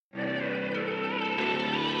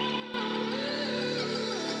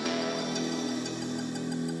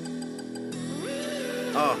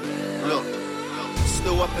Look,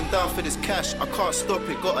 still up and down for this cash, I can't stop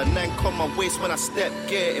it. Got a nank on my waist when I step,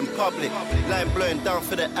 get it in public. Line blowing down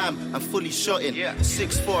for the amp, I'm fully shotting.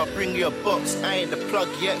 6'4", I bring you a box, I ain't the plug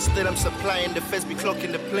yet. Still I'm supplying, the feds be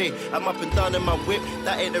clocking the play. I'm up and down in my whip,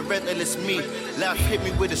 that ain't the rental, it's me. Life hit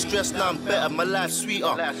me with the stress, now I'm better, my life's sweeter.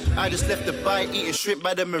 I just left the bite, eating shrimp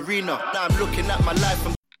by the marina. Now I'm looking at my life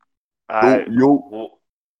from...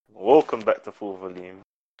 Welcome back to Full Volume.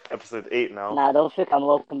 Episode 8 now. Nah, I don't think I'm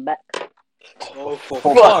welcome back. Oh, for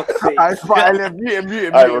fuck's sake.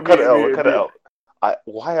 We'll cut it out.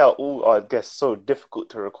 Why are all our guests so difficult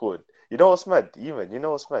to record? You know what's mad? You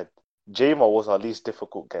know what's mad? J-Mo was our least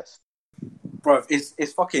difficult guest. Bro, it's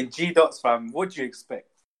fucking Gdottz, fam. What do you expect?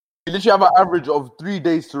 We literally have an average of 3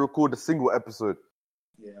 days to record a single episode.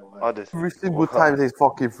 Yeah, well. Every single time takes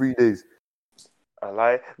fucking 3 days. I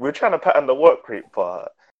lie. We're trying to pattern the work rate,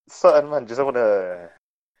 but certain man just want to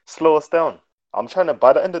slow us down. I'm trying to,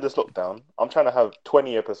 by the end of this lockdown, I'm trying to have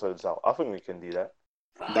 20 episodes out. I think we can do that.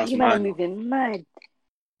 You might be moving mad.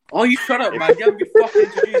 Oh, you shut up, man. You haven't been fucking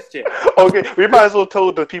introduced yet. Okay, we might as well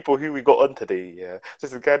tell the people who we got on today, yeah.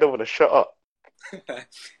 This guy don't want to shut up.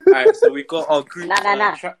 Alright, so we got our group...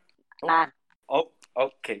 Nah. Oh,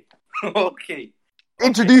 okay. Okay.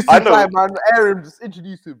 Introduce him, man. Aaron, just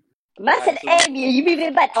introduce him. Man said aim you. You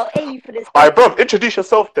moving mad. I'll aim you for this. Alright, bro, introduce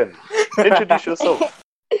yourself then. Introduce yourself.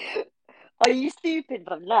 Are you stupid,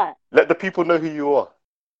 bro? Nah. Let the people know who you are.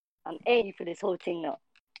 I'm aiming you for this whole thing now.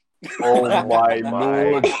 Oh my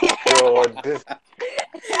lord. God.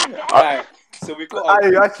 Alright, so we got...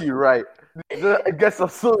 You're actually right. I guess I'm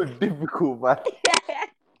so difficult, man.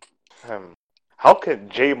 How can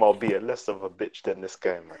J-Mal be less of a bitch than this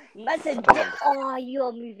guy, man? Man said, oh,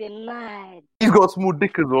 you're moving mad. He's got a small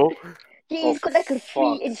dick as well. He's got like a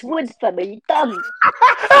 3-inch wood, fam. Are you dumb?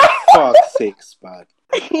 Fuck's sakes, man.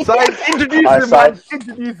 So introduce him, man.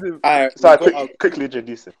 Introduce him. Alright, quickly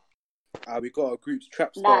introduce him. We got our group's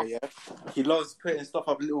trap star, yeah? He loves putting stuff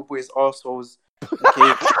up little boys' arseholes.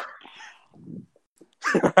 Okay.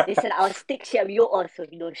 Listen, I'll stick shit up your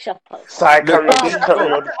arsehole, you don't shut up. Carry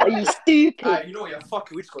on. Are you stupid? Alright, you know what? You're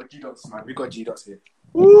fucking. We just got Gdottz, man. We got Gdottz here.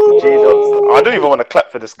 Gdottz. I don't even want to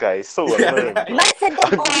clap for this guy. He's so annoying. Man said,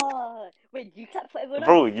 wait, you clap for everyone else?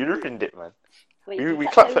 Bro, you ruined it, man. Wait, we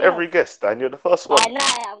clap for every guest, and you're the first one. Nah,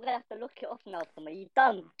 I'm gonna have to look it off now, fam. Are you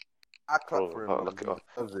dumb? I clap for him. Look it up.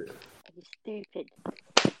 That's it. You stupid.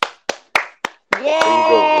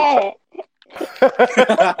 Yeah!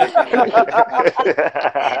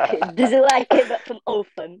 This is why I came back from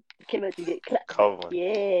Opham. Came back to get clapped. Come on.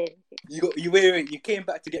 Yeah. Wait. You came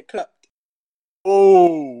back to get clapped.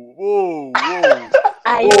 Whoa. I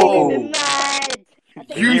am mad.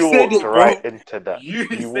 You walked right into that. You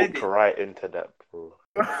walked it. right into that, bro.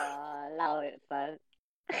 Allow it, fam.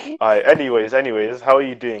 Alright, anyways, how are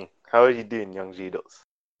you doing? How are you doing, young Gdottz?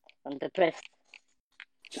 I'm depressed.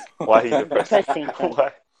 Why are you depressed? Depressing, fam.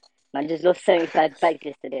 Why? Man just lost 75 bags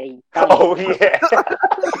yesterday. Oh, yeah.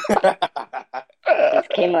 Just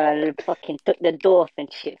came on and fucking took the door off and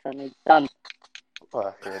shit from me. Dumb.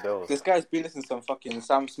 Okay, This guy's been listening to some fucking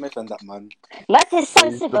Sam Smith and that, man. Man says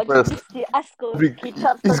Sam Smith, I just missed you.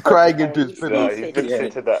 He's crying into his pillow. He's been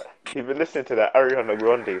listening to that. He's been listening to that Ariana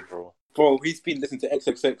Grande, bro. Bro, he's been listening to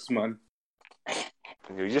XXX, man.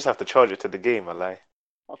 You just have to charge it to the game, I lie.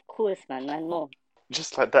 Of course, man. I know.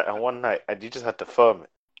 Just like that in one night, and you just had to firm it.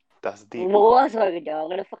 That's deep. What's wrong with you? I'm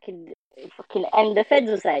gonna fucking end the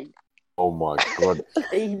federal side. Oh my god.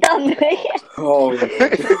 Are you dumb? Oh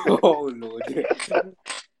lord.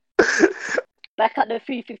 Back at the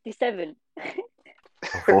 357.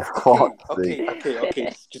 For fuck's sake.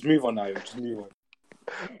 Okay. Just move on now.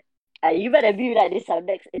 You better view like this our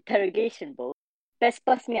next interrogation, bro. Best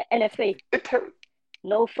bust me at NFA.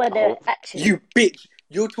 No further action. You bitch.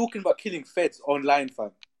 You're talking about killing feds online,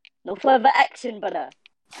 fam. No further action, brother.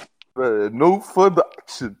 No further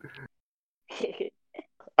action.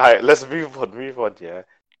 Alright, let's move on, yeah.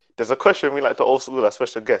 There's a question we like to ask all our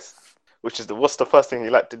special guests, which is what's the first thing you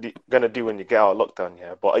like to gonna do when you get out of lockdown,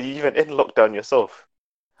 yeah? But are you even in lockdown yourself?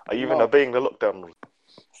 Are you even obeying the lockdown rule?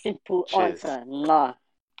 Simple answer, nah.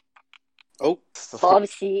 Oh. But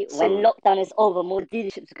obviously, when lockdown is over, more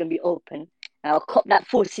dealerships are gonna be open, and I'll cop that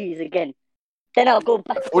 4 Series again. Then I'll go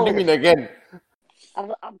back. What do you mean again?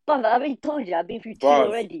 I've already told you, I've been through 2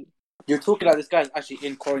 already. You're talking like this guy's actually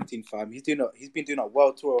in quarantine, fam. He's been doing a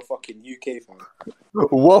world tour of fucking UK, fam.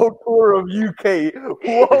 World tour of UK.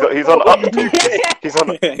 He's on up. He's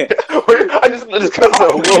on. I just this guy's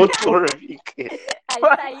a world tour of UK.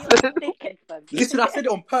 Listen, I said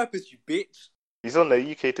it on purpose, you bitch. He's on the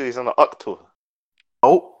UK too. He's on the UP tour.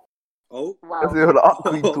 Oh. Oh, Wow. That's the Up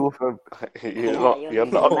Queen tour, fam. You're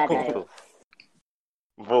not mad up at to.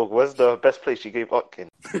 Bro, where's the best place you gave Utkin?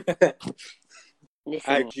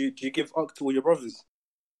 Listen. do you give Uck to all your brothers?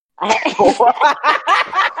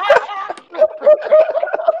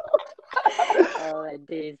 Oh my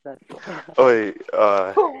days, man. Oi,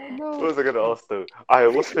 No. what was I gonna ask though?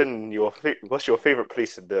 Alright, what's your favorite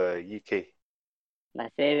place in the UK? My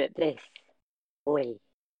favorite place. Oi. It's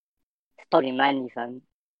probably Manly, fam.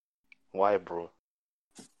 Why, bro?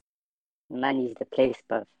 Manly's the place,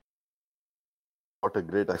 bro. What a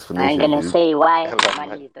great I explanation. ain't gonna dude. say why Hell, man.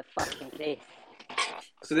 Manly's the fucking place.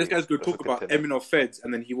 So this guy's going to That's talk good about to know. Eminem Feds,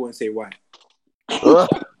 and then he won't say why. Listen,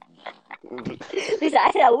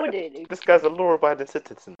 I said I wouldn't. This guy's a law-abiding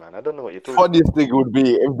citizen, man. I don't know what you're talking Funniest thing would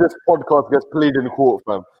be if this podcast gets played in court,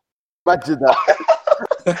 fam. Imagine that.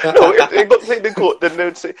 about. No, if it got played in court,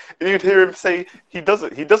 then you'd hear him say he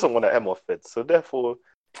doesn't want to M off Feds, so therefore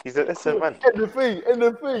he's an innocent man. In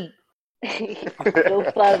the thing. No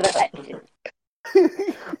further action.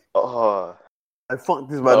 Oh. I fuck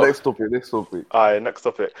this, man. No. Next topic. Alright, next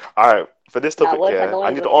topic. Alright, for this topic, what if I yeah, don't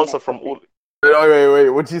I wanna need go the to the answer next from topic? all. Wait.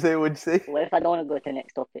 What'd you say? What if I don't want to go to the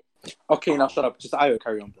next topic? Okay, now shut up. Just Ayo,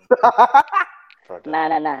 carry on, bro.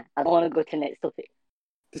 Nah. I don't want to go to the next topic.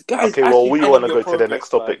 This guy is Okay, well, actually we ahead want of to your go to the progress, next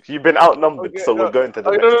topic. You've been outnumbered, Okay, so no. we're going to the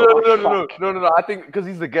Okay, next topic. no. I think because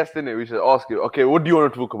he's the guest in it, we should ask him. Okay, what do you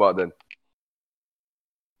want to talk about then?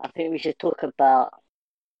 I think we should talk about.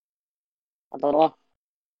 I don't know.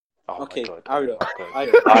 Oh Okay, my god.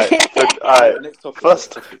 Ayo. Alright, Next topic.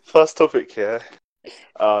 first topic here.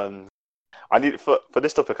 I need for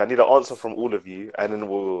this topic. I need an answer from all of you, and then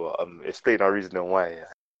we'll explain our reasoning why.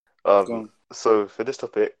 Go on. So for this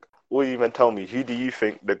topic, all you even tell me, who do you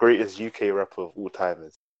think the greatest UK rapper of all time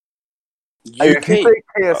is? Hey, if you say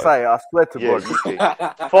KSI, I swear to Yeah, God.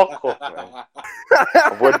 UK. Fuck off, man.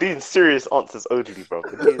 We're doing serious answers only, bro.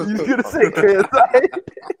 He's gonna say KSI.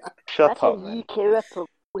 Shut That's up, a man. UK rapper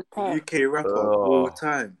all time. UK rapper all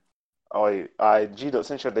time. Gdottz,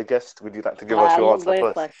 since you're the guest, would you like to give Nah, us I'm your not answer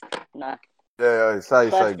going first? first. Nah. Yeah, say,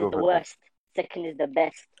 First go is the for it. worst. Second is the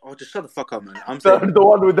best. Oh, just shut the fuck up, man. I'm The saying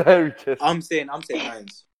one with the hairy chest.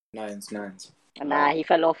 nines. Nines. Nah, he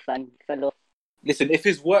fell off, man. He fell off. Listen, if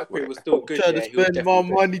his work rate was still good, Trying yeah, to he would spend my definitely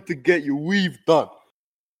be. money to get your weave done.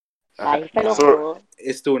 Nah, he fell off, So, bro.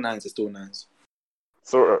 It's still nines.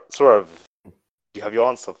 sort of. You have your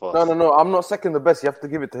answer first. No. I'm not second the best. You have to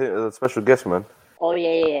give it to a special guest, man. Oh,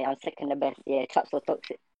 yeah. I'm second the best. Yeah, Traps or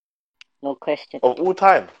Toxic. No question. Of all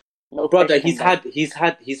time. No Brother, question. he's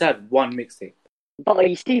had one mixtape. But are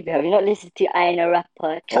you stupid? Have you not listened to I Ain't a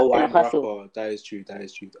Rapper, Trap Oh, in a I'm Hustle? rapper. That is true.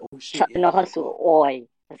 Oh shit. Trap in a Hustle, oi.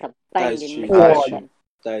 That's a That is banging true. mixtape, man.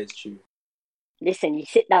 That is true. Listen, you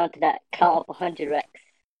sit down to that, count up 100 racks.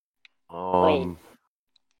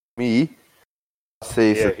 Me? I'd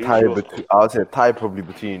say it's Yeah, a who's tie yours? between. I'd say a tie probably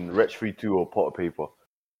between Wretch 3-2 or Pot of Paper.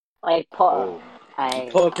 Oi, Potter. Oh. Aye.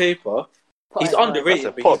 Pot of Paper. He's Potter's underrated, That's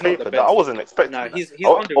a but pot he's of not paper. the That I best. wasn't expecting. Nah, that. he's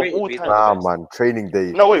Of underrated, all but he's time. not Nah, the best. man, training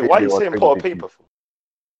day. No, wait. Why are you Training saying day pot or of training paper? day.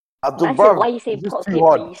 I Man don't, said, bruv, why you saying he's just Pot of too Paper?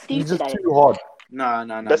 hard. You He's stupid, just aye. too hard.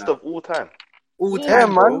 Nah. Best of all time. All Yeah, time,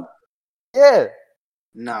 man. bro. Yeah.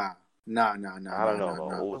 Nah. I don't know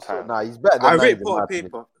about all time. Nah, he's better than I Nines rate in Pot my of opinion.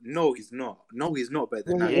 Paper. No, he's not. No, he's not better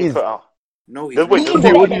than Yeah, He he that. ain't is. put out. No, he's Does not. He is Pot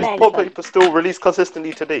better than of Nines, fam. Paper still release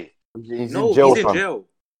consistently today? He's No, in jail, he's in fam. jail.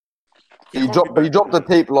 He can't dropped be the better.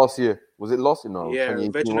 tape last year. Was it last year? No, Yeah,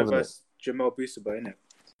 2018, Regina wasn't it? vs. Jamel Bousaba, innit?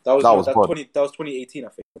 That was That was 2018, I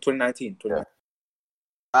think. 2019. Yeah.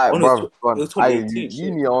 Alright, Oh, no, bruv, it go on. was 2018, You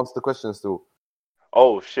shit. need to answer the question still.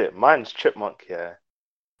 Oh shit, mine's Chipmunk. Yeah,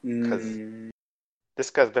 because Mm. this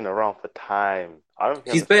guy's been around for time. I don't.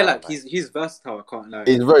 He's very he's versatile. I can't lie.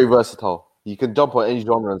 He's very versatile. He can jump on any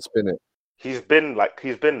genre and spin it. He's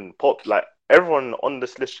been pop. Like everyone on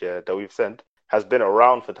this list here that we've sent has been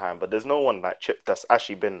around for time, but there's no one like Chip that's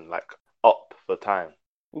actually been like up for time.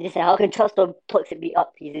 Listen, how can Trust or Toxic be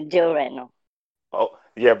up? He's in jail right now. Oh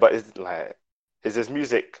yeah, but is his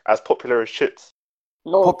music as popular as Chip's?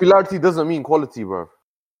 No. Popularity doesn't mean quality, bro.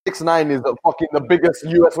 6ix9ine is the biggest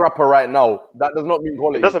US rapper right now. That does not mean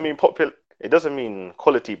quality. It doesn't mean popular. It doesn't mean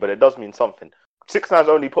quality, but it does mean something. 6ix9ine's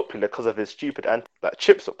only popular because of his stupid and like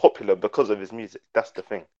Chip's are popular because of his music. That's the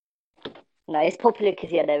thing. No, it's popular because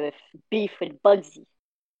he had a beef with Bugsy.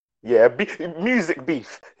 Yeah, music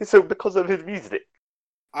beef. So because of his music.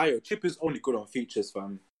 Ayo, Chip is only good on features,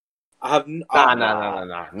 fam. I have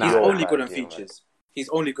Nah. He's Yo, only good man, on yeah, features. He's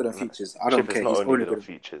only good on features. I don't Chip is care. not He's only only good on good.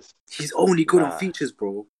 features. He's only good on Nah. features,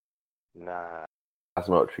 bro. Nah. That's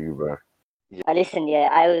not true, bro. Listen, yeah,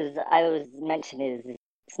 I was mentioning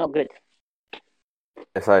it's not good.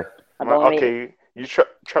 Yes, I. I don't rate it. Okay, You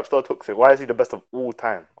Trapstar Toxic. Why is he the best of all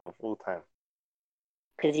time? Of all time.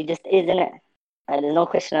 Because he just is, innit? And there's no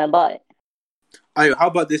question about it. Ayo, how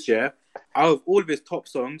about this, yeah? Out of all of his top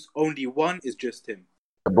songs, only one is just him.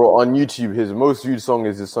 Bro, on YouTube, his most viewed song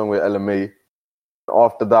is his song with LMA.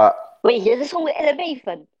 After that, Wait, here's a song with LMA,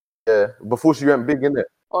 fam. yeah, before she went big, innit?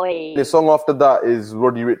 Oi. The song after that is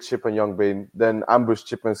Roddy Ricch, Chip and Young Bane. Then Ambush,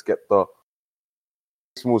 Chip and Skepta.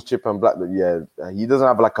 Smalls, Chip and Black. Yeah, he doesn't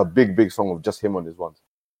have like a big song of just him on his ones.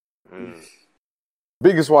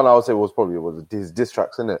 Biggest one I would say was his diss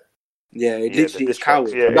tracks, innit? Yeah, it literally is Coward.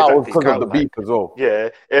 Yeah, that exactly. was because of the beef as well. Yeah,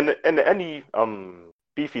 and any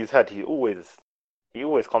beef he's had, he always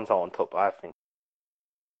comes out on top. I think.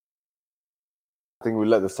 I think we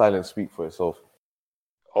let the silence speak for itself.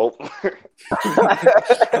 Oh.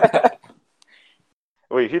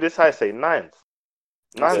 Wait, who did I say? Nines.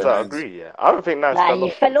 Nines, I agree. Yeah, I don't think Nines. Nah,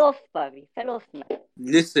 he fell off, fam. He fell off, man.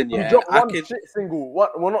 Listen, He yeah, dropped one shit single.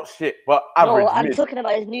 Well, not shit, but average. No, I'm mid. talking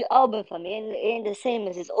about his new album, fam. It ain't the same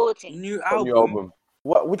as his old thing. New What new album. album?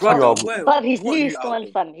 What? Which Brother, new album? where? But his What newest new one,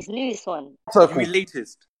 album? fam. His newest one. You Circle. mean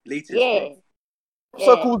latest, Yeah. bro. Yeah.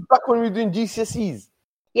 Circle was back when we were doing GCSEs.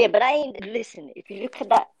 Yeah, but I ain't. Listen, if you look at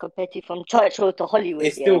that compared to from Church Road to Hollywood,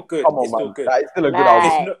 It's still good. Come on, It's man. still good. That is still a good Nah,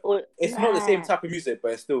 album. It's not the same type of music,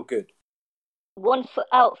 but it's still good. 1 foot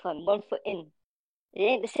out, fam. 1 foot in. It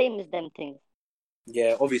ain't the same as them things.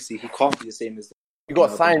 Yeah, obviously he can't be the same as. He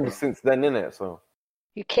got signed since then, innit? So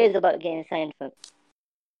Who cares about getting signed, fam?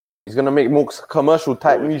 he's gonna make more commercial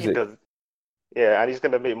type He music. does. Yeah, and he's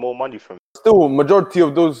gonna make more money from it. Still, majority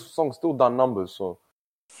of those songs still done numbers. So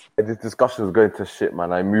this discussion is going to shit,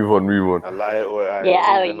 man. I move on. I lie it or I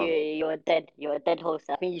Yeah, moving on. you're dead. You're a dead host.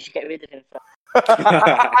 I think you should get rid of him, fam.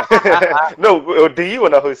 No, do you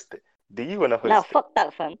wanna host it? Nah, fuck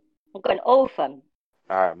that, fam. I'm going old, fam.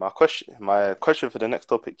 Alright, my question for the next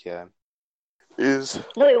topic here is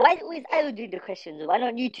No, wait, why always I would do the questions? Why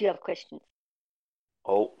don't you two have questions?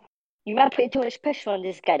 oh You might put too much pressure on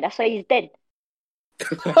this guy. That's why he's dead.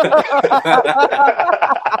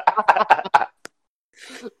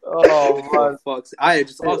 Oh man! Fuck. I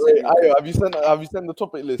just asked Wait, you. Ayo, have you sent the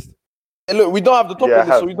topic list? Hey, look, we don't have the topic Yeah, I list,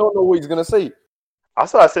 have. so we don't know what he's gonna say. I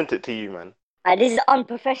thought I sent it to you, man. And this is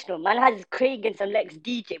unprofessional. Man has Craig and some Lex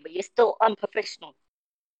DJ, but you're still unprofessional.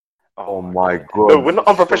 Oh my god! No, we're not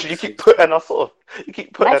unprofessional. You keep putting us off.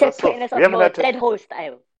 Man said putting us We up haven't your had to. dead host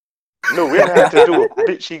style. No, we haven't had to do a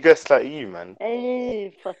bitchy guest like you, man.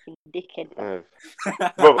 Fucking dickhead.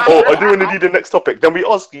 Bro, I do want to do the next topic. Then we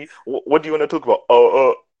ask you, what do you want to talk about?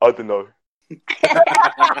 I don't know.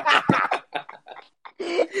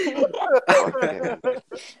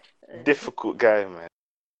 Difficult guy, man.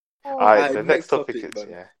 Alright, the next topic is,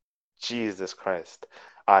 yeah. Jesus Christ.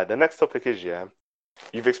 Alright, the next topic is, yeah.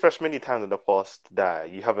 You've expressed many times in the past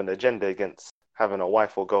that you have an agenda against having a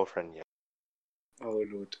wife or girlfriend, yeah. Oh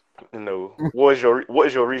Lord. No. What is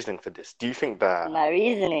your reasoning for this? Do you think that My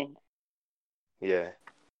reasoning. yeah.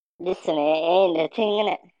 Listen, it ain't the thing,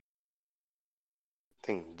 innit?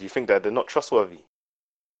 Do you think that they're not trustworthy?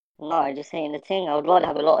 No, I just ain't the thing. I would rather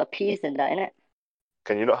have a lot of peace than that, innit?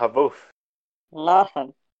 Can you not have both? Nah,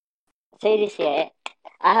 fam. Say this, yeah.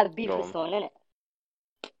 I have beef No. with someone, innit?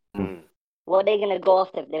 Mm. What are they gonna go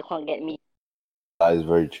after if they can't get me? That is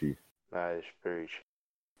very true. That is very true.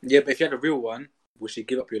 Yeah, but if you had a real one, would she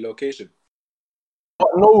give up your location? But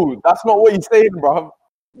no, that's not what he's saying, bro.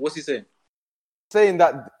 What's he saying? Saying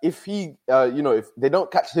that if he, if they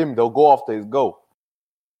don't catch him, they'll go after his goal.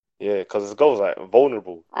 Yeah, because his goal's like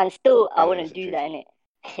vulnerable. And still, I Yeah, wouldn't it's do true. that, innit?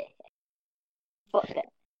 Fuck that.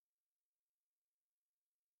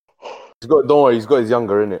 Don't worry, he's got his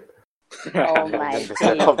younger in it. Oh my Just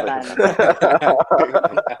days, covered. man.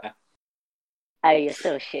 Oh, you're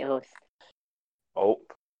still a shit host. Oh,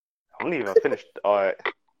 I'm not even finished. Alright.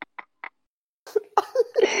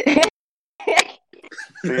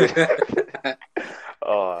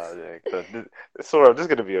 Oh, yeah, God. Sorry, I'm just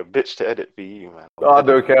gonna be a bitch to edit for you, man. I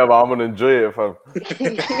don't care, but I'm gonna enjoy it, fam.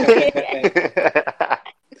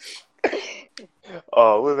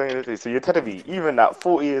 Oh, what was I gonna say? So you're telling me, even at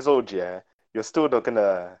 40 years old, yeah, you're still not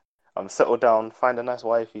gonna settle down, find a nice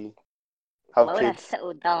wifey, have Why would I kids?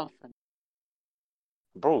 settle down, fam?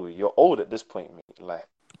 Bro, you're old at this point, mate. Like,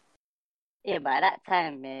 Yeah, by that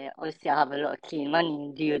time, obviously I have a lot of clean money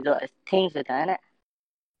and do a lot of things with that, innit?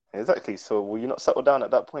 exactly. So will you not settle down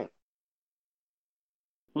at that point?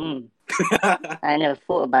 I never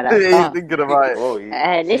thought about that. He's Fam. thinking about it. Oh,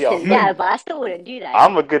 Listen, yeah, but I still wouldn't do that.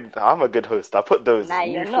 I'm a good host. I put those Nah,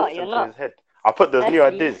 new you're thoughts not, you're into not. his head. I put those new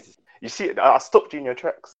Firstly- ideas. You see, I stopped you in your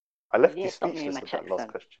tracks. I left You you didn't stop me in speechless my with that tracks, last fam.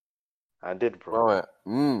 question. I did, bro. Right.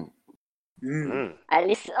 Mm. At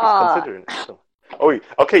least, He's considering it still. Oh, wait.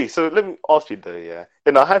 Okay, so let me ask you though, yeah.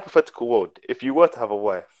 In a hypothetical world, if you were to have a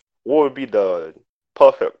wife, what would be the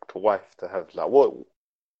perfect wife to have? Like, what?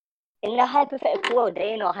 In the hypothetical world, there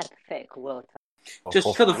ain't no hypothetical world.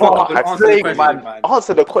 Just shut the What? fuck up and I'd answer the say, question, man.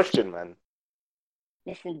 Answer the question, man.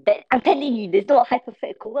 Listen, I'm telling you, there's no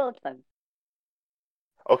hypothetical world, fam.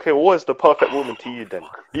 Okay, what is the perfect woman to you then?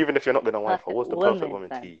 Even if you're not gonna wife her, Perfect what's the perfect woman,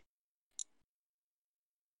 woman to you?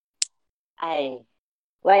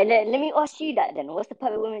 Right, let me ask you that then. What's the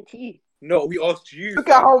perfect woman to you? No, we asked you. Look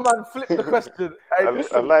at how man flipped the question.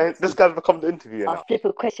 Hey, This guy's become the interviewer I'll now. flip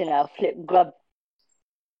a question, I'll flip grub.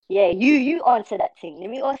 Yeah, you answer that thing. Let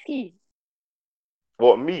me ask you.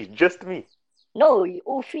 What, me? Just me? No,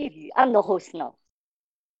 all three of you. I'm the host now.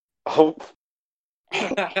 Oh.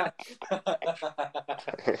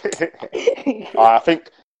 I think,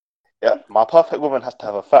 yeah, my perfect woman has to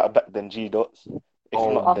have a fatter back than Gdottz.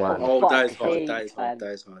 If not, then Oh, that is hard. sake, That is hard. fam.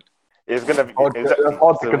 That is hard. it's gonna be Hard exactly.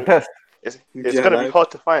 hard to So contest. it's Yeah, gonna like- be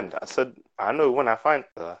hard to find. I said I know when I find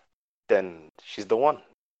her, then she's the one.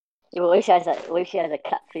 Yeah, what if she has a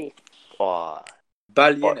clap face? Oh,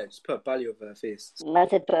 Bally, But- innit? Just put a bally over her face. Man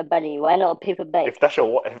said put a belly. Why not a paper bag? if that's your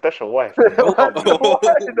wife, Why then not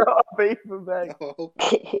a paper bag?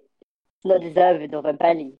 Not deserving of a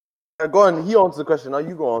belly. Go on, he answered the question. Now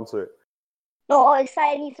you go answer it. No, I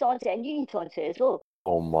need to answer it, and you need to answer it as well.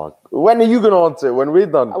 Oh my! When are you gonna answer it? When we're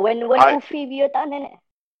done? When I- all three of you are done, innit?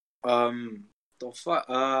 The fuck?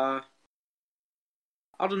 I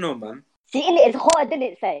don't know, man. See, innit, it's hard, didn't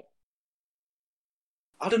it, say?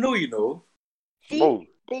 I don't know, you know. See, bro,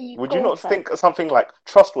 there you would go, you not fam. think of something like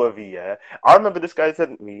trustworthy? Yeah, I remember this guy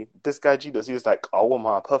said to me, this guy Gdottz, he was like, I want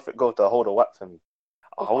my perfect girl to hold a whack for me.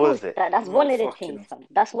 Of How course, was it? that's Oh, one of the fucking things, fam.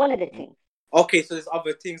 That's one of the things. Okay, so there's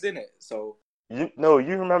other things in it. So You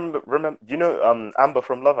remember? You know, Amber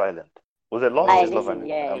from Love Island. Was it last Aye, year's Love listen, Island?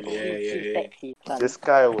 yeah, Amber? she's Yeah. sexy, fam. This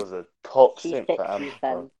guy was a top She's simp for sexy, Amber,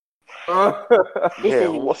 fam. bro. Yeah,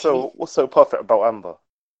 Listen, what's so perfect about Amber?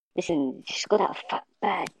 Listen, she's got that fat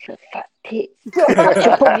bag, her fat tits.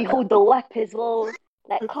 She'll probably hold the wipe as well.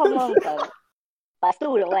 Like, come on, fam. But I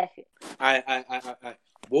still wouldn't wife it. I.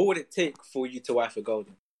 What would it take for you to wife a girl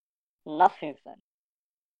then? Nothing, fam.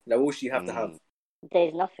 Like, what should you have to have?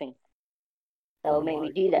 There's nothing that will make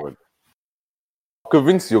me do that. I'm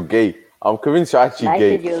convinced you're gay. I'm convinced you're actually I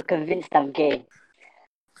gay. said you're convinced I'm gay.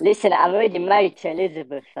 Listen, I'm already married to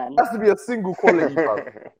Elizabeth, fam. It has to be a single quality, fam.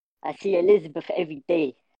 I see Elizabeth every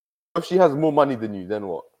day. If she has more money than you, then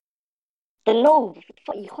what? Then no,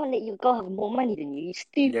 you can't let your girl have more money than you. You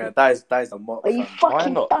stupid. Yeah, that is a mock. Are you fam.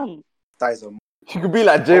 fucking not? dumb? That is a. She could be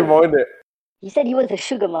like J-Mo, innit? He said he was a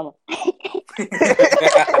sugar mama.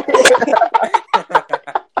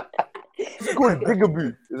 It's called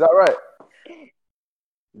Digaboo. Is that right?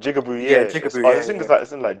 Jigaboo, Yeah, yeah. Jigaboo, I yeah, think yeah.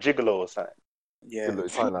 it's in like Gigolo or something. Yeah.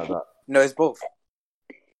 Something like that. No, it's both.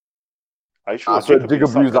 Are you sure? I swear Jigaboo Digaboo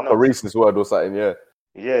is like a something else? racist word or something, yeah.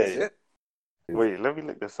 Is Yeah. it? Wait, let me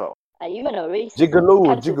look this up. Are you gonna race? Gigolo or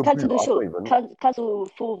Cancel Jigaboo? the I show. don't even. Cancel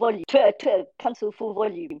full volume. Twitter, cancel full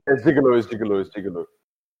volume. It's Gigolo.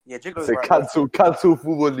 Yeah, Jiggle's Say right. cancel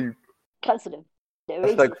full volume. Cancel them. They're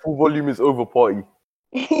It's racist. like full volume is over party.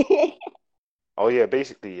 Oh yeah,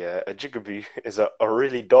 basically, yeah, a Jigaboo is a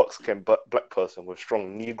really dark-skinned black person with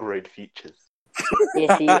strong Negroid features.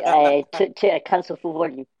 Yeah, see, Twitter, cancel full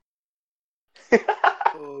volume.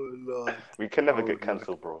 Oh Lord. We can never Oh, get Lord.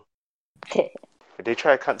 cancelled, bro. If they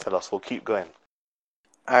try to cancel us, we'll keep going.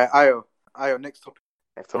 Ayo, next topic.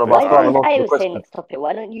 Next No, topic. but Why Start don't off I the say question. next topic?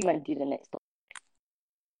 Why don't you man do the next topic?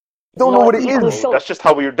 Don't know what it Equal is. show. That's just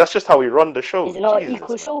how we run the show. It's not Jesus, equal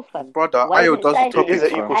man. show, fam. Brother, Why Ayo isn't does Sai the topic. It is an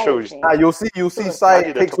saying equal what show. Ayo's saying? You'll see. Sure. I Sai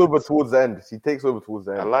do the takes topics. over towards the end. He takes over towards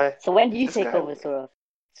the I end. lie. So when do you This take guy- over, Sora?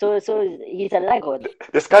 So he's a laggard.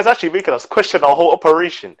 This guy's actually making us question our whole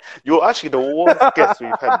operation. You're actually the worst guest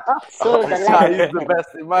we've had. Sora's a Sai laggard. is the best.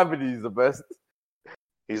 In my opinion, he's the best.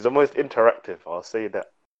 He's the most interactive. I'll say that.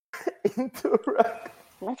 Interact.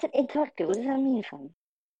 That's an interactive. What does that mean, fam?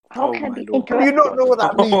 How Oh, can I my be Lord. Do you interactive? not know what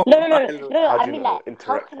that means? No. How do I you mean, know like,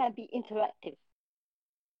 how interactive? can I be interactive?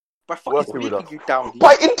 By fucking Working with speaking us. you down.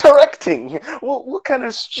 By interacting? What kind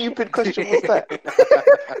of stupid question was that?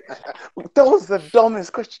 That was the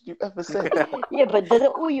dumbest question you've ever said. Yeah, but doesn't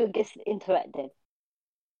all your guests interact then?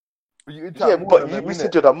 You interact Yeah, more but than them, we innit?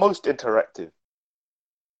 said you're the most interactive.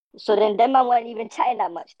 So then them man weren't even chatting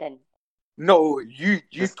that much then. No, you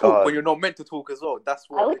This talk guy. when you're not meant to talk as well. That's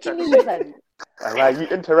What what. do you we're mean, trying to fam? And like you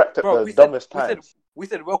interact at Bro, the we dumbest said times. we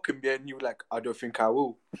said welcome, yeah, and you were like, I don't think I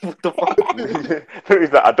will. What the fuck?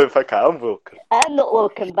 He's like, I don't think I am welcome. I'm not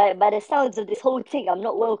welcome. By the sounds of this whole thing, I'm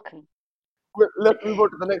not welcome. Let's move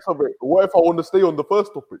on to the next topic. What if I want to stay on the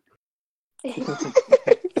first topic?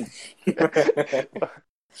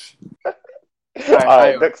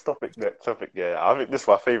 Alright, next topic. Yeah, I think this is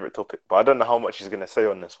my favorite topic, but I don't know how much he's gonna say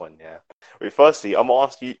on this one. Yeah. Wait, firstly, I'm gonna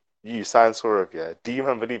ask you, Science Horror. Yeah. Do you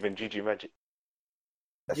even believe in Juju magic?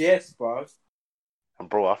 Yes, bro. And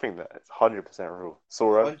bro, I think that it's 100% real.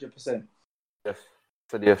 Sora, 100%. Yes.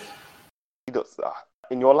 Said yes.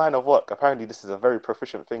 in your line of work, apparently this is a very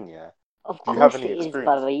proficient thing. Yeah. Of Do you course have any it is, experience?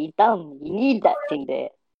 brother. You dumb. You need that thing there.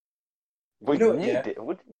 Wait, You know you what, need yeah? it.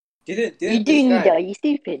 What? Didn't You this do need guy, it. Are you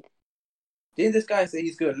stupid? Didn't this guy say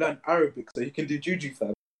he's gonna learn Arabic so he can do juju,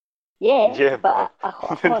 fam? Yeah, Yeah, but bro.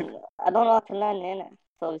 I can't. I don't know how to learn it, innit?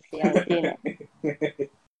 So obviously I'm doing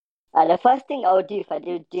it. The first thing I would do if I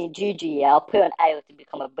do juju, yeah, I'll put on IO to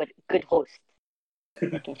become a good host.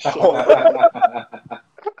 Fucking shit.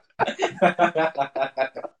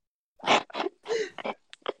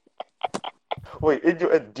 Wait,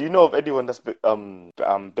 do you know of anyone that's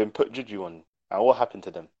been put juju on? And what happened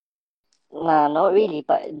to them? Nah, not really.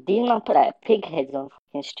 But do you not put like pig heads on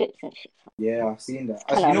fucking strips and shit? Yeah, I've seen that.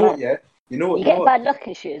 Kinda You know what, mad. yeah? You know what? You You know get what? bad luck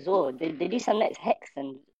and shit as well. They do some next hex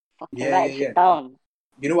and fucking Yeah, write yeah, shit yeah. down.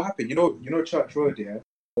 You know what happened? You know Church Road, yeah?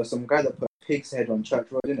 There's some guy that put a pig's head on Church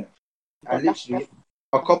Road, innit? And That's literally,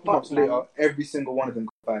 a couple months fuck, man. later, every single one of them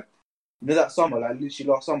got bagged. You know that summer, like literally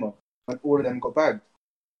last summer, when all of them got bagged?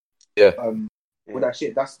 Yeah. With that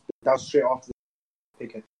shit, that was straight after the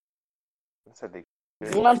pig head.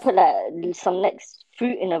 You man put like some next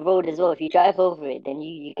fruit in the road as well. If you drive over it, then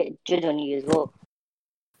you get judged on you as well.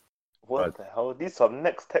 What the hell? These are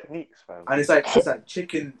next techniques, fam. And it's like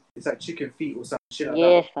chicken feet or some shit like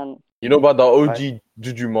Yeah, that. fam. You know about the OG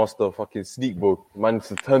Juju master, fucking sneak bro? Managed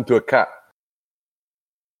to turn to a cat.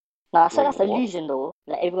 Nah, I said that's what? illusion though.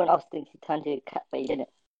 Like everyone else thinks he turned to a cat, but he didn't.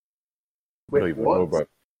 I don't Wait, even what? know, bro. He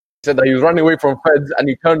said that he was running away from feds and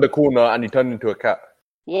he turned the corner and he turned into a cat.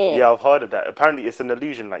 Yeah. Yeah, I've heard of that. Apparently, it's an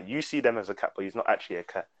illusion. Like you see them as a cat, but he's not actually a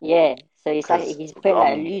cat. Yeah. So it's like 'Cause, he's putting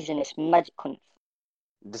that illusion. It's magic on.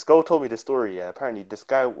 This girl told me the story. Yeah, apparently this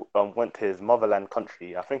guy went to his motherland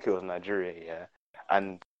country. I think it was Nigeria. Yeah,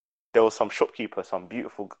 and there was some shopkeeper, some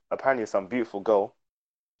beautiful girl,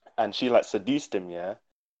 and she like seduced him. Yeah,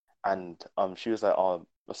 and she was like, "Oh,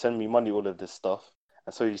 send me money, all of this stuff."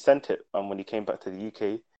 And so he sent it. When he came back to the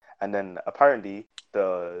UK, and then apparently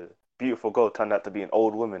the beautiful girl turned out to be an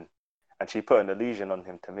old woman, and she put an illusion on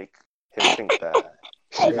him to make him think that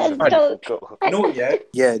she was a beautiful girl. You know what, yeah?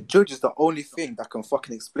 Yeah, Judge is the only thing that can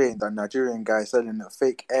fucking explain that Nigerian guy selling a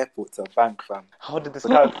fake airport to a bank, fam. How did this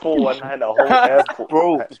guy 419 a whole airport?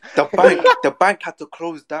 Bro, man? the bank had to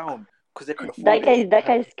close down because they couldn't afford That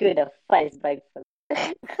guy screwed a fight bag.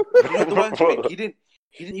 it. You know the worst thing? He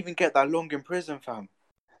didn't even get that long in prison, fam.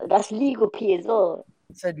 That's legal P as well.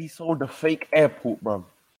 He said he sold a fake airport, bro.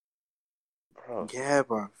 Bro. Yeah,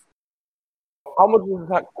 bro. How much was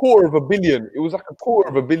that? $250 million. It was like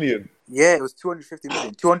 $250 million. Yeah, it was 250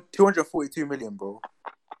 million. 242 million, bro.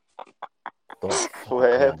 For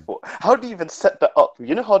an airport. How do you even set that up?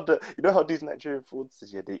 You know how these Nigerian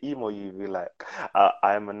fraudsters, yeah, they email you, be like,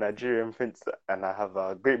 I am a Nigerian prince and I have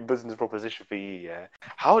a great business proposition for you, yeah.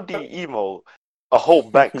 How do you email a whole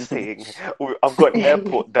bank saying, I've got an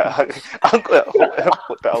airport that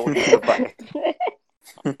I want you to buy?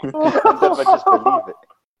 And never just believe it.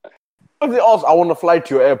 If they ask, I want to fly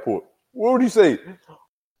to your airport, what would you say?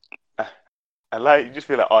 And like you just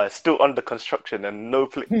be like, it's still under construction and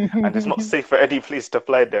and it's not safe for any place to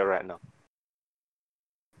fly there right now.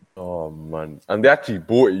 Oh man, and they actually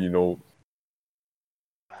bought it, you know.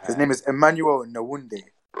 His name is Emmanuel Nawunde.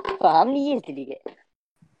 Well, how many years did he get?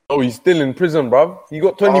 Oh, he's still in prison, bruv. He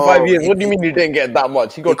got 25 years. What do you mean he didn't get that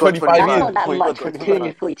much? He got 25 That's years. not that He much got for 25.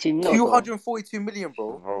 242 million. 242 million,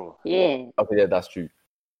 bro. Yeah. Okay, yeah, that's true.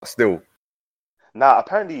 Still. Nah,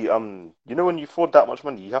 apparently, you know when you fraud that much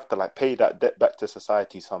money, you have to like pay that debt back to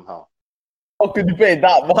society somehow. How could you pay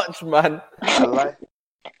that much, man?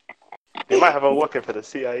 They might have him working for the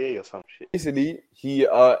CIA or some shit. Basically, he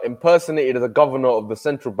impersonated the governor of the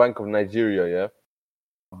Central Bank of Nigeria, yeah?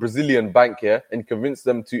 A Brazilian bank, yeah? And convinced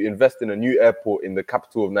them to invest in a new airport in the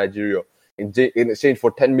capital of Nigeria in exchange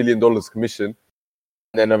for $10 million commission.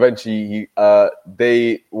 And then eventually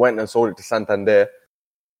they went and sold it to Santander.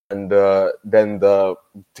 And then to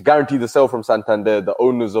guarantee the sale from Santander, the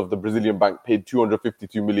owners of the Brazilian bank paid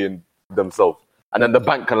 $252 million themselves. And then the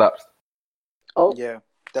bank collapsed. Oh. Yeah,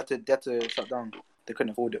 they had to shut down. They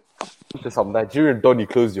couldn't afford it. Just some Nigerian Donny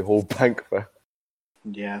closed your whole bank, fam.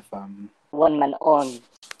 Yeah, fam. One man on.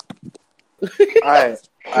 Alright,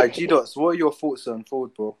 Gdottz, what are your thoughts on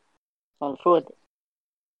fraud, bro? On fraud.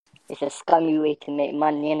 It's a scummy way to make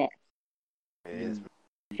money, innit? It is.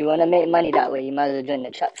 If you want to make money that way, you might as well join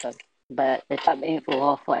the trap, son. but the trap ain't for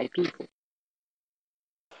all 40 people.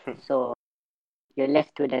 So you're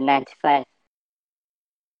left with a 95.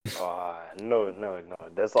 No.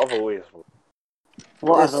 There's other ways, bro.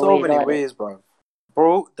 What There's other so ways many are there? ways, bro.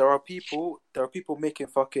 Bro, there are people making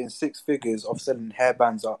fucking 6 figures of selling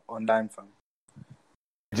hairbands online, fam.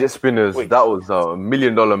 Fidget spinners, Wait. that was $1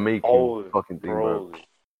 million making fucking thing, bro. bro.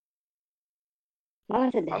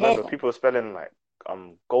 Man said the I remember hair. people spelling like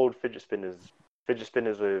gold fidget spinners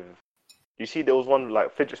with. You see, there was one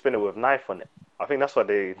like fidget spinner with knife on it. I think that's why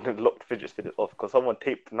they locked fidget spinners off, because someone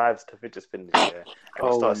taped knives to fidget spinners, and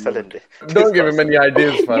they started selling it. Don't give him any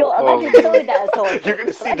ideas, fam. Yo, imagine throwing that at someone. You're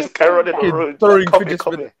gonna see Imagine this guy throwing running that. the road, Throwing like, fidget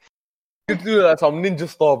come spinners. You could do that some ninja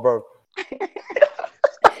star, bro.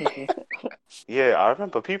 Yeah, I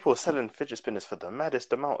remember people selling fidget spinners for the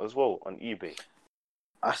maddest amount as well on eBay.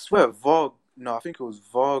 I swear, Vogue. No, I think it was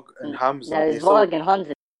Vogue and Hamza. There's They sold- Vogue and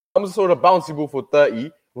Hamza. I'm sold a bouncy ball for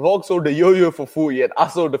 30. Vogue sold the yo-yo for 40, and I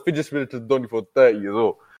sold the fidget spinner to Donny for 30 as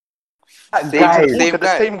well. That Same guy, guy. Look at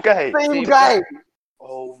the same guy. same guy.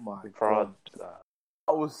 Oh my Bro, god.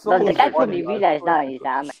 That was so Well, the guy funny. probably realised now he's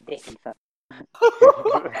like, I'm addicted. Fam.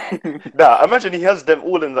 nah, imagine he has them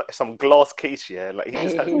all in like, some glass case, yeah. Like he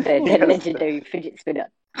just has, the legendary fidget spinner.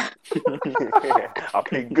 I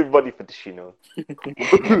pay good money for this, you know.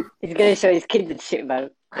 He's gonna show his kids and shit, man.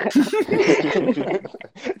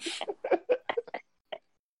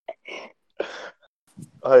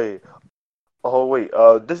 Hey, oh wait,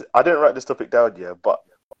 this I didn't write this topic down yet, but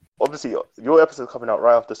obviously your episode coming out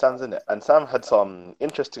right after Sam's, in it, and Sam had some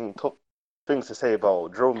interesting things to say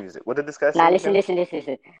about drill music. What did this guy say? Nah, again?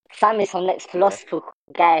 listen. Sam is some next philosophical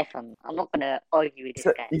guy, fam. I'm not gonna argue with this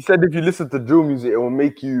guy. He said if you listen to drill music, it will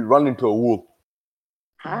make you run into a wall.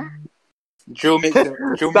 Huh? Drill makes him.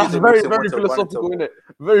 Drill That's music very, makes him very want to run philosophical, into- innit?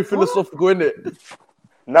 Very philosophical, innit?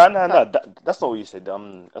 Nah. That's not what you said.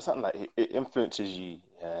 It's something like it influences you,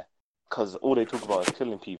 yeah, because all they talk about is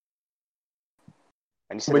killing people.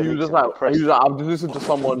 And he said But it he was makes just him like, depressed. I've just listened to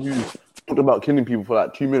someone who's talked about killing people for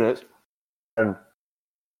like 2 minutes, and what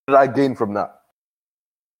did I gain from that?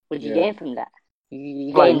 What did you Yeah. gain from that?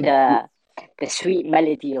 You Like, gained the sweet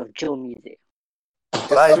melody of drill music.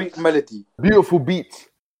 The sweet melody. Beautiful beats.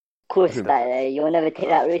 Of course, like, you'll never take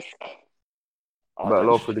that risk. Oh, But I that's-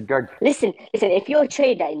 love for the gag. Listen, if you're a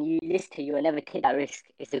trader and you listen to you'll never take that risk,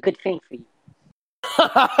 it's a good thing for you. You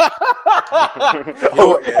know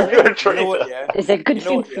what, yeah? You're a You know traitor. what, yeah? It's a good You know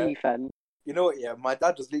thing what, for yeah? you, fam. You know what, yeah? My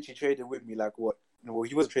dad was literally trading with me, like what? Well,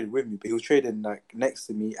 he wasn't trading with me, but he was trading like next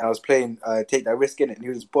to me, and I was playing Take That Risk in it, and he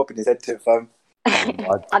was bopping his head to it, fam.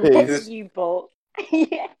 I'm days. testing you, bro.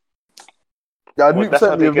 Yeah. Yeah, Well, Nuke that's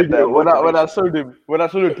sent how me they a get video that when I motivation.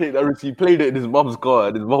 showed him Take That Risk. He played it in his mum's car,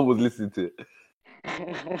 and his mum was listening to it.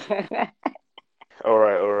 All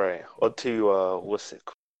right. On to what's it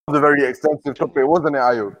called? It was a very extensive topic, wasn't it,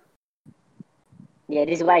 Ayo? Yeah,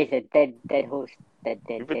 this is why he's a dead host. Dead.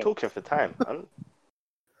 We've been talking for time, man.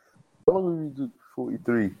 How long have we do?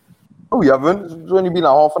 43. Oh, we haven't. It's only been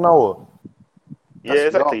like half an hour. Yeah,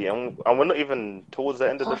 That's exactly. And we're not even towards the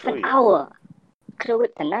end of the Half show an yet. hour. Could have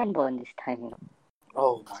whipped a 9 ball in this time, you know.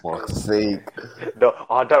 Oh my god. Fuck's sake. No,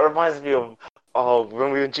 that reminds me of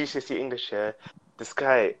when we were in GCSE English, yeah. This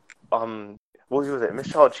guy, what was it? Miss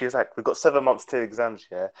Child, she was like, "We got 7 months to exams,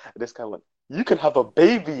 yeah." And this guy went, "You can have a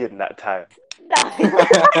baby in that time."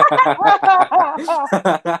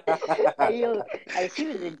 Hey, yo, hey, she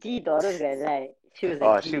was a G, though. I don't gonna lie. She was a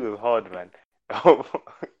Oh, G. she was hard, man.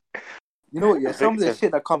 You know what, yeah? Some of the Victor.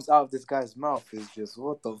 shit that comes out of this guy's mouth is just,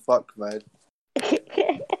 what the fuck, man?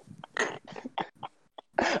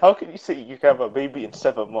 How can you say you can have a baby in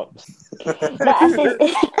 7 months? No,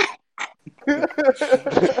 I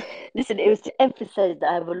said, listen, it was to emphasize that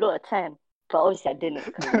I have a lot of time, but obviously I didn't.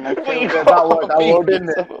 Because my Wait, phone- That worked out well, didn't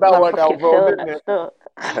it? That my worked out fucking well, phone, didn't it? so-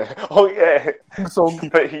 Oh yeah, So,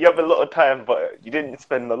 but you have a lot of time, but you didn't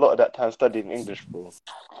spend a lot of that time studying English, bro.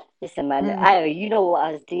 Listen, man, you know what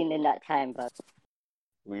I was doing in that time, but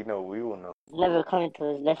We all know. never coming to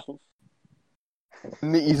those lessons.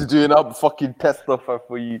 Nitty's doing up fucking test stuff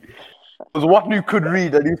for you. There was one who could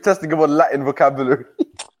read, and he was testing him on Latin vocabulary.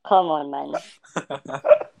 Come on, man.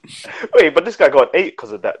 Wait, but this guy got 8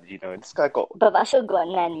 because of that, you know. This guy got. But I should got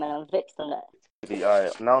a 9, man. I'm vexed on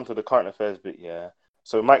that. Now onto the current affairs bit, yeah.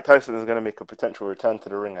 So Mike Tyson is going to make a potential return to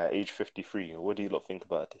the ring at age 53. What do you lot think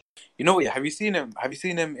about it? You know what, yeah? Have you seen him? Have you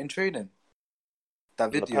seen him in training? That On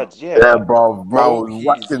the video? pads, yeah. Yeah, bro. Man Bro, was he's-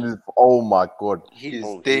 watching this. Oh my god. He is Oh,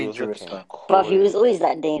 he was dangerous, looking man. But he cool. was always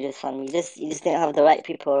that dangerous, fam. You just didn't have the right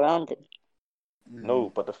people around him. No,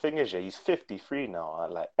 but the thing is, yeah, he's 53 now.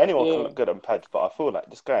 Like anyone can Yeah. look good on pads, but I feel like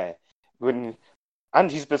this guy, when And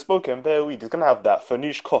he's been smoking bare weed. He's gonna have that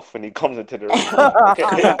Fanush cough when he comes into the ring.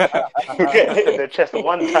 He'll get hit in the chest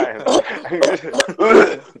one time.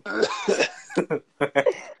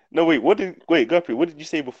 No, wait. Gurpy, what did you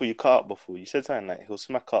say before you cut up? Before you said something like he'll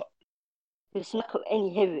smack up He'll smack up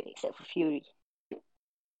any heavyweight except for Fury.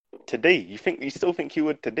 today. You still think he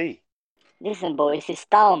would today? Listen, boy, it's his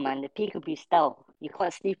style, man. The peekaboo style. You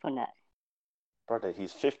can't sleep on that. Brother,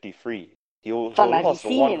 he's 53. He'll Fam, have you last for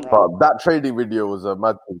seen one him? round. But that trading video was a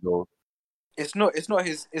mad thing, though. It's not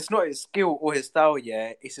his skill or his style,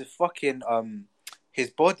 yeah. It's his fucking his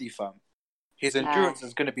body, fam. His endurance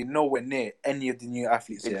is gonna be nowhere near any of the new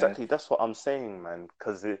athletes. Exactly, Yeah? that's what I'm saying, man.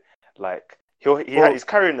 Because he's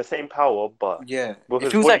carrying the same power, but Yeah. will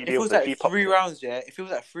If his it body was be able to like keep up? 3 rounds, yeah. If it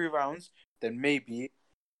was like 3 rounds, then maybe.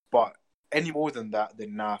 But any more than that,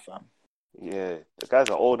 then nah, fam. Yeah, the guy's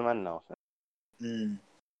an old man now.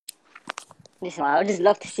 Listen, I would just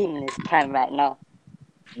love to see him in his prime right now.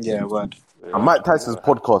 Yeah, word. And Mike Tyson's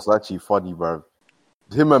podcast is actually funny, bro.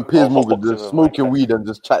 Him and Piers for Morgan boxing just with smoking Mike weed and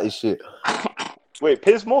just chatting shit. Wait,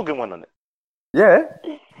 Piers Morgan went on it. Yeah.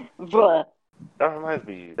 Bro, That reminds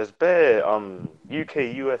me, there's bare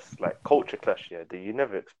UK US like culture clash here that you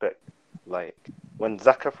never expect. Like when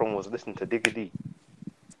Zac Efron was listening to Digga D.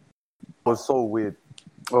 It was so weird.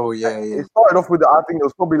 Oh yeah, yeah. It started off with, I think it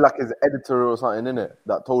was probably like his editor or something in it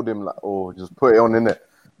that told him like, oh, just put it on in it.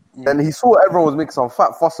 Then he saw everyone was making some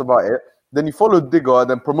fat fuss about it. Then he followed Digger and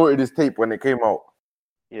then promoted his tape when it came out.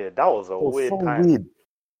 Yeah, that was a weird so time. weird.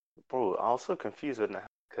 Bro, I was so confused with that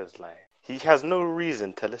because like he has no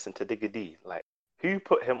reason to listen to Digga D. Like who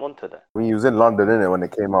put him onto that? When he was in London, innit, when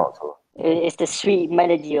it came out. So. it's the sweet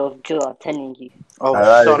melody of Joe, I'm telling you. Oh, Shut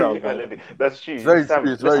shut Sorry, up, man. melody. That's true. It's very Sam,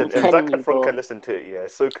 true, it's listen, very if true. Zac Efron Bro. can listen to it, yeah,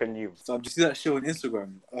 so can you. So did you see that show on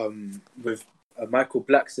Instagram with Michael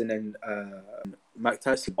Blackson and Mike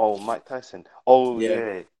Tyson? Oh, Mike Tyson. Oh Yeah.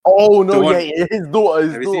 yeah. Oh, no, The one- yeah, his daughter,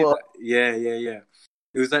 Have you seen that? Yeah.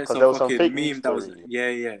 It was like 'Cause some there was some fucking fake meme news that was story.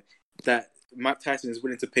 yeah. That Mike Tyson is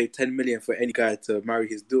willing to pay 10 million for any guy to marry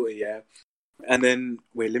his daughter, yeah. And then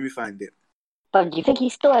wait, let me find it. But do you think he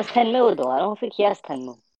still has 10 mil though? I don't think he has 10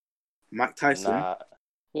 mil. Mike Tyson. Nah,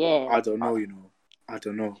 Yeah. I don't know, I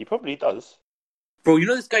don't know. he probably does. Bro, you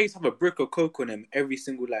know this guy used to have a brick of coke on him every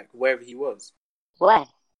single wherever he was. Why? But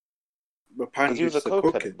Because apparently he was a just coke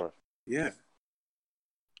cokehead. addict, bro. Yeah.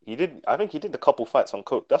 I think he did a couple fights on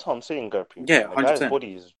coke. That's what I'm saying, Gurpy. Yeah, the guy's 100%.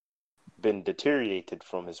 body's been deteriorated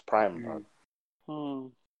from his prime,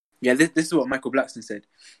 bro. Yeah, this is what Michael Blackson said.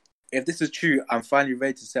 If this is true, I'm finally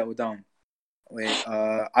ready to settle down. Wait,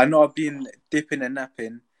 I know I've been dipping and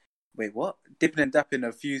napping. Wait, what? Dipping and dapping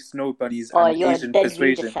a few snow bunnies Oh, and you're Asian a dead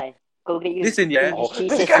persuasion. reader side. Go get you. Listen, yeah. English Oh,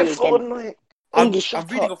 this GCSE guy's so again. annoying. I'm English, reading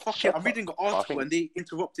shut I'm reading an up. article and they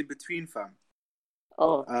interrupt in between, fam.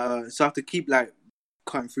 Oh, So I have to keep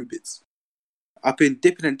cutting through bits. I've been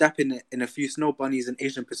dipping and dapping in a few snow bunnies and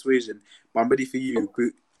Asian persuasion, but I'm ready for you.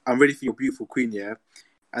 I'm ready for your beautiful queen, yeah.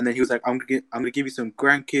 And then he was like, I'm gonna give you some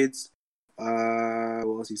grandkids.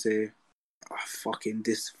 What else he say?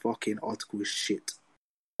 This fucking article is shit.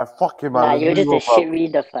 Fuck him, man. nah, Let's you're just move a on, fam. shit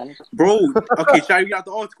reader, fam. Bro, okay, shall I read out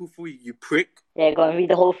the article for you, you prick? Yeah, go and read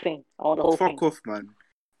the whole thing. I want the whole Fuck thing. off, man.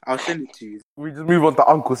 I'll send it to you. We just move on to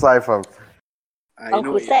Uncle Si, fam. You know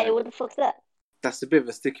Uncle what, Say, yeah, what the fuck's that? that's a bit of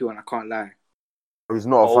a sticky one, I can't lie. He's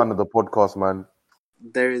not a Oh. fan of the podcast, man.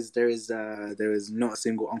 There is not a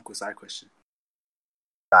single Uncle Si question.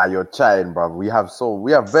 Nah, you're chatting, bro. We have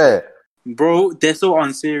bare. Bro, they're so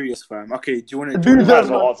unserious, fam. Okay, do you want to Dude, We might that's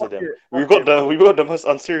as well not answer them. fucking- We've got the most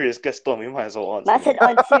unserious guest on. We might as well answer Man said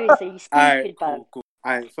them. unserious, so you stupid, Alright, fam. cool.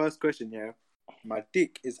 Alright, first question, yeah. My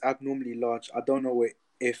dick is abnormally large. I don't know wait,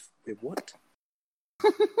 what?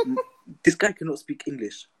 This guy cannot speak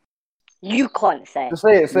English. You can't say. Just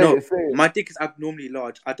say it. No, Say it. my dick is abnormally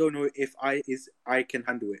large. I don't know if I can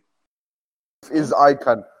handle it. Is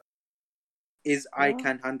Icon. I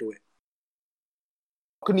can handle it.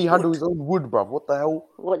 How can he handle his own wood, bruv? What the hell?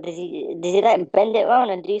 What does he bend it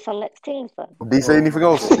around and do some next things, fam? Did he say anything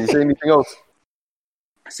else? Did he say anything else?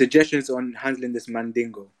 Suggestions on handling this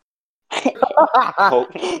mandingo. Oh,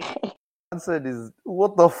 Answer is,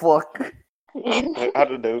 what the fuck? I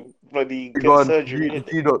don't know. Bloody You get got surgery.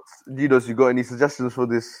 Gdottz, you got any suggestions for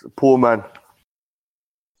this poor man?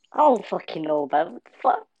 I don't fucking know, man. What the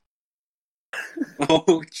fuck?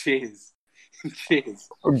 Oh, cheers. Cheers.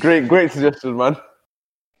 Great suggestion, man.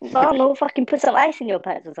 I don't know, fucking put some ice in your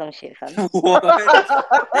pants or some shit, fam. What?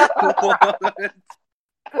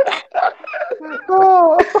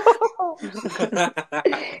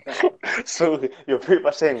 So you're pretty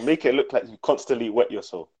much saying make it look like you constantly wet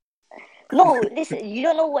yourself. No, listen, you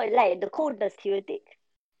don't know what, like, the cold does to your dick.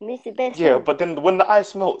 Makes it best. Yeah, fam. but then when the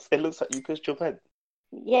ice melts, it looks like you pissed your bed.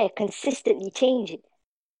 Yeah, consistently change it.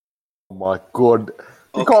 Oh my god.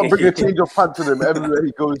 You can't bring a change of pants with him everywhere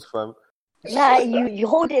he goes, fam. Nah, you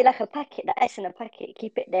hold it like a packet, the ice in a packet,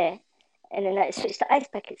 keep it there, and then like switch the ice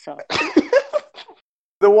packets on.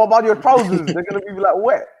 Then what about your trousers? They're gonna be like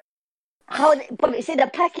wet. How? But it's in a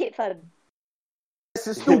packet, fam.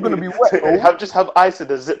 It's still gonna be wet, bro. Just have ice in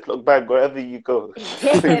a Ziploc bag wherever you go.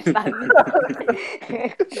 Yeah, fam.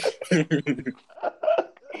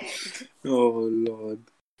 Oh Lord.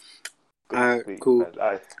 Sweet, Cool.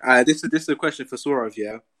 man. This is a question for Sorav,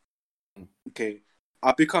 yeah? Okay.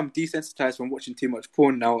 I've become desensitized from watching too much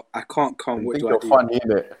porn now. I can't come. What think do I you're do? funny,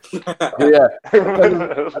 innit? Yeah.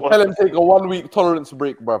 I tell him take a 1 week tolerance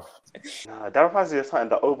break, bruv. Nah, that reminds me of something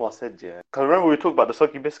that Omar said, yeah. Because remember we talked about the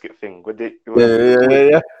soggy biscuit thing, where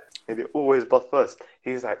Yeah. and they always bust first.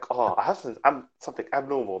 He's like, oh, I have something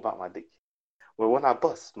abnormal about my dick. Well, when I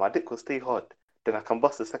bust, my dick will stay hard. Then I can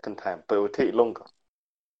bust the second time, but it will take longer.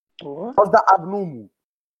 What? How's that abnormal?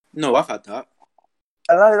 No, I've had that.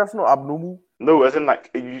 That's not abnormal. No, as in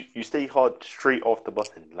like you stay hard straight off the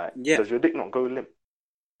busting. Like, Yeah. does your dick not go limp?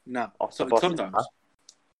 Nah. After busting? Sometimes.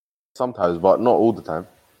 Sometimes, but not all the time.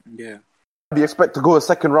 Yeah. Do you expect to go a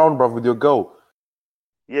second round, bruv, with your girl?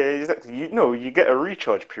 Yeah, exactly. You get a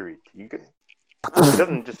recharge period. It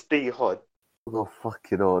doesn't just stay hard. Oh,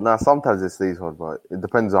 fuck it all. Nah, sometimes it stays hard, but it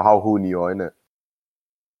depends on how horny you are, innit?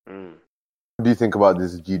 Mm. What do you think about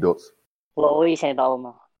this, Gdottz? What were you saying about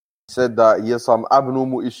Omar? He said that he has some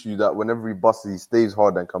abnormal issue that whenever he busts, he stays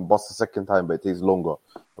hard and can bust the second time, but it takes longer.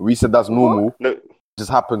 We said that's normal. No, It just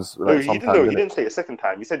happens no, like he sometimes. didn't. No, he didn't say it a second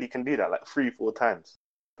time. He said he can do that like 3-4 times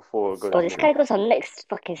before going. Oh, this guy got some next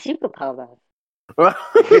fucking superpower, man.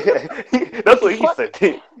 That's what he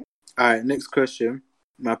said. Alright, next question.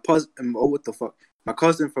 What the fuck? My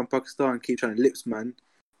cousin from Pakistan keep trying to lips man.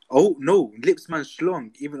 Oh no, lips man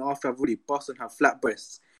schlong even after I've already busted her flat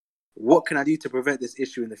breasts. What can I do to prevent this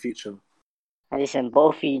issue in the future? And listen,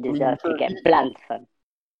 both of you deserve to get blanked, fam.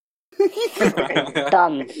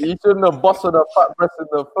 Dumb. You shouldn't have busted a flat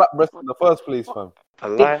breast in the first place, fam.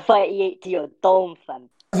 Big 38 to your dome, fam.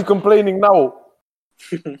 Is he complaining now?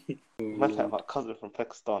 Man, like my cousin from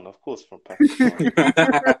Pakistan, of course, from Pakistan.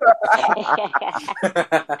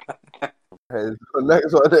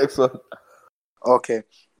 Next one. Okay.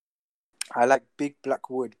 I like big black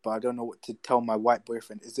wood, but I don't know what to tell my white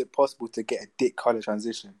boyfriend. Is it possible to get a dick color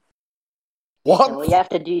transition? What you have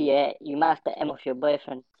to do, yeah, you might have to M off your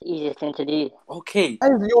boyfriend. It's the easiest thing to do. Okay.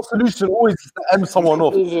 And your solution always is to M someone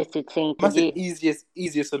off. Easiest thing to That's do. the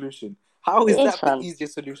easiest solution. How is It is, that fam. the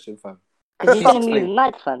easiest solution, fam? Because he's going to move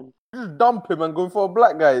mad, fam. Just dump him and go for a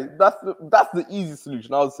black guy. That's the easy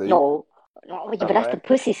solution, I would say. No, but that's the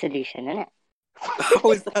pussy solution, isn't it?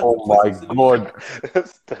 How is that? Oh my god.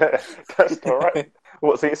 That's alright.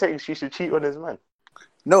 What? So you're saying she should cheat on his man?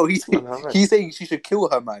 No, he's saying she should kill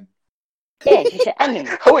her man. Yeah, she should end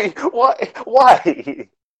him. Wait, why?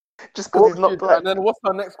 Just because he's not black. And then what's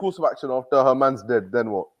her next course of action after her man's dead? Then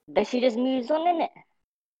what? Then she just moves on, innit?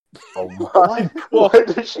 Oh my Why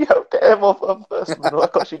does she have to M off her first? Why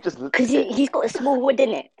can't she just? Because he's got a small wood in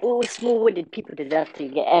it. All small wooded people deserve to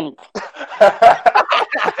get M'd.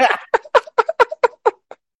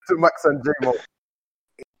 To Max and J-Mo.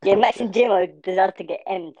 Yeah, Max and J-Mo deserve to get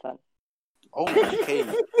M'd, fam. Oh, okay.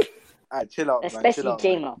 Alright, chill out, man. Especially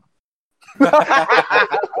J-Mo.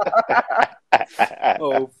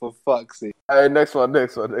 Oh, for fuck's sake. Hey, next one.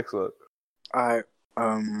 Alright,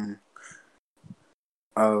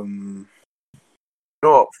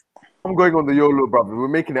 No, I'm going on the YOLO, brother. We're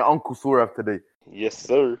making it Uncle Sorav today. Yes,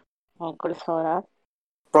 sir. Oh, good for that.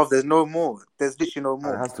 bro, there's no more. There's literally no It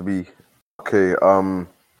more. has to be. Okay,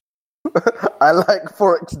 I like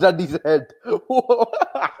Forex Daddy's head.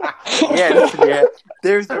 Yeah, literally, yeah.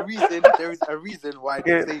 There's a reason why I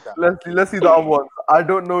didn't say that. Let's see the other ones. I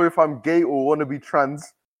don't know if I'm gay or want to be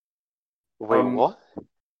trans. Wait, what?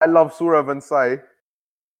 I love Sorav and Sai.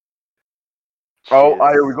 Oh,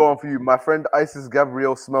 we go on for you. My friend Isis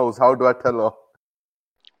Gabrielle smells. How do I tell her?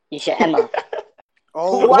 You should Emma.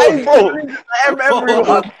 Oh, Why is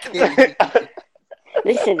everyone? Okay.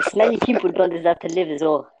 Listen, smelly people don't deserve to live as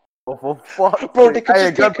well. Oh, for fuck. Bro, they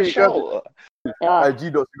could just take a shower. Yeah.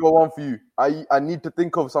 Gdottz, we got one for you. I need to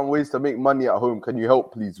think of some ways to make money at home. Can you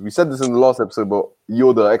help, please? We said this in the last episode, but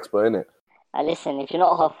you're the expert, innit? Listen, if you're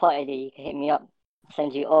not half-hearted, you can hit me up. I'll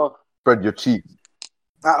send you all. Spread your cheeks.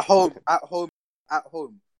 At home.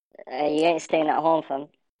 You ain't staying at home, fam.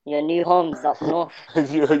 Your new home's up north. You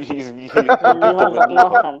Your new home's up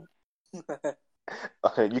north, fam.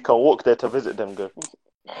 Okay, you can walk there to visit them, girl.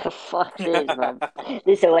 Fuck this, man.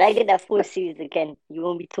 Listen, when I get that 4 series again, you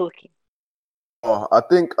won't be talking. Oh, I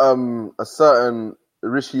think a certain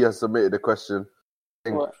Rishi has submitted a question.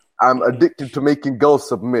 What? I'm addicted to making girls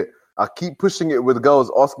submit. I keep pushing it with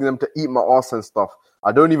girls, asking them to eat my ass and stuff.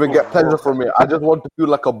 I don't even get pleasure from it. I just want to feel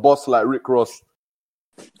like a boss like Rick Ross.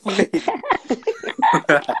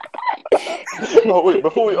 Oh wait,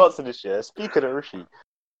 before we answer this, yeah, speaking of Rishi,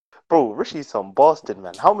 bro, Rishi's some bastard,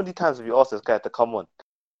 man. How many times have you asked this guy to come on?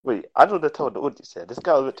 Wait, I don't know to tell the audience here. This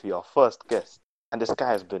guy was meant to be our first guest, and this guy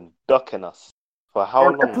has been ducking us for how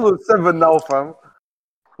We're on long? episode 7 now, fam.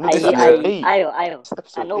 No, this is episode 8. Ayo. This is I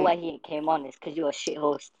episode know 8. why he came on. It's because you're a shit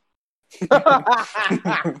host.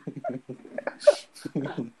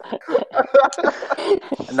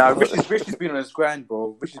 Nah, Richie's been on his grind,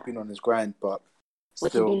 bro. Richie's been on his grind, but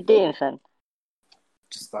What you still, been doing, fam?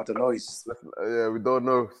 just I don't know. He's Yeah, we don't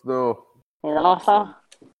know. No. You know what I'm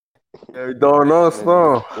Yeah, we don't know.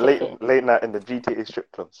 No. Late night in the GTA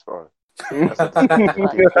strip clubs, bro. saying?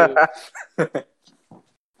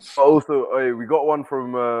 Also, hey, we got one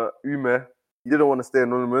from Ume. He didn't want to stay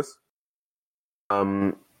anonymous.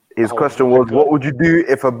 His question was, what would you do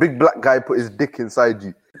if a big black guy put his dick inside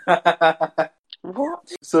you? What?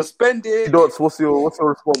 suspended. Gdottz, what's your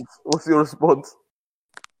response? What's your response?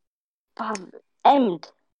 Fam,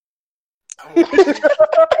 emmed. And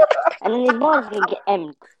then his mom's gonna get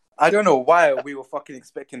emmed. I don't know why we were fucking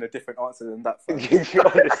expecting a different answer than that. Fam.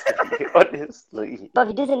 Honestly. But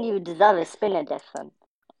he doesn't even deserve a spinner death, fam.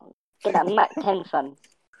 Get that Mac 10, fam.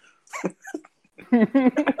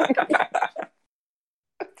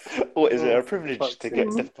 What, is it a privilege to get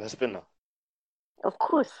death by a spinner? Of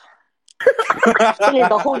course. Spinning is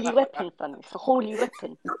the holy weapon, fam. It's a holy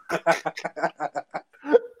weapon.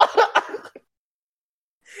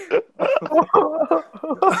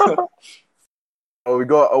 Oh, we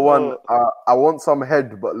got a one. I want some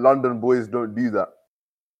head, but London boys don't do that.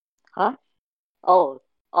 Huh? Oh,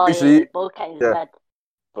 Actually, yeah, Bocat is yeah. bad.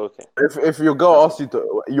 Okay. If your girl asks you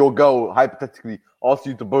to, your girl hypothetically asks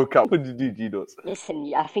you to boke out, what do you do, Gdottz?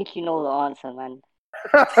 Listen, I think you know the answer, man.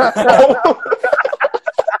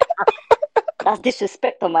 That's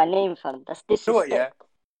disrespect on my name, fam. That's You know what, disrespect. yeah?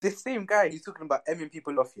 This same guy he's talking about emming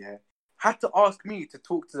people off, yeah, had to ask me to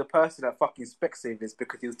talk to the person at fucking Specsavers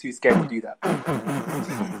because he was too scared to do that.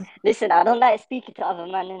 Listen, I don't like speaking to other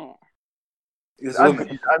men, innit? It was a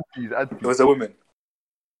woman. It was a woman.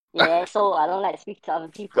 Yeah, so I don't like speaking to other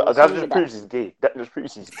people. That just proves he's gay. That just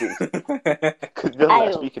proves he's gay. Because you're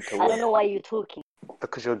not speaking to I don't women. know why you're talking.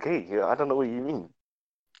 Because you're gay. I don't know what you mean.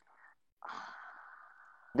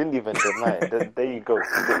 Didn't even deny it. There you go.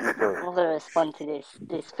 I'm not gonna respond to this.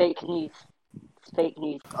 This fake news. It's fake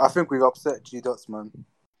news. I think we upset Gdottz, man.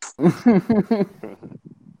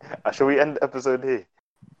 Shall we end the episode here?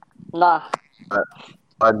 Nah.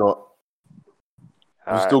 Why not?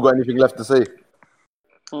 You Alright. still got anything left to say?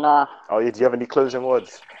 Nah. Oh, yeah. Do you have any closing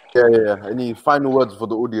words? Yeah. Any final words for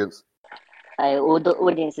the audience? All the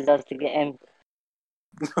audience deserves to get him.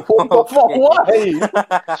 What the fuck? Why?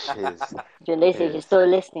 Cheers. If you're still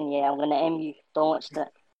listening, yeah, I'm gonna M you. Don't watch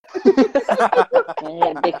that.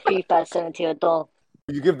 Yeah, big FIFA 70 or doll.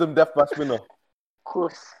 You give them death by spinner. Of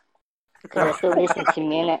course. Because they're still listening to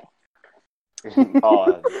me, innit?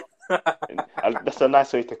 Oh, that's a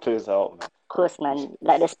nice way to close that out, man. Of course, man.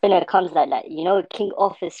 Like the spinner comes like that. You know, King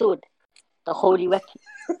Arthur's sword? The holy weapon.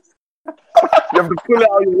 You have to pull it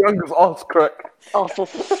out your youngest ass crack. Oh, for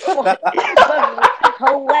fuck.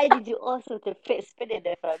 Why did you also to fit spinning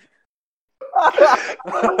there, fam?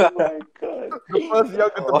 Oh my god. The first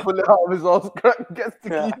younger to pull it out of his ass crack gets to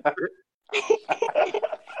keep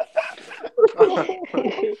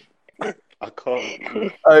it. I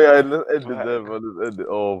can't. Let's end it there, man. Let's end it.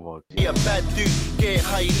 Oh my god. Be a bad dude, get it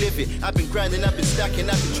how you live it. I've been grinding, I've been stacking,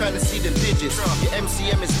 I've been trying to see them digits. Your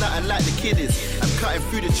MCM is nothing like the kid is. I'm cutting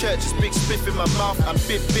through the church, it's big spliff in my mouth, I'm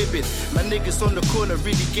bibbing. My niggas on the corner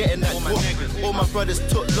really getting that guap. All my brothers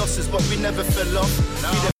took losses, but we never fell off.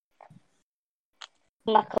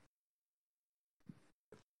 Knuckle.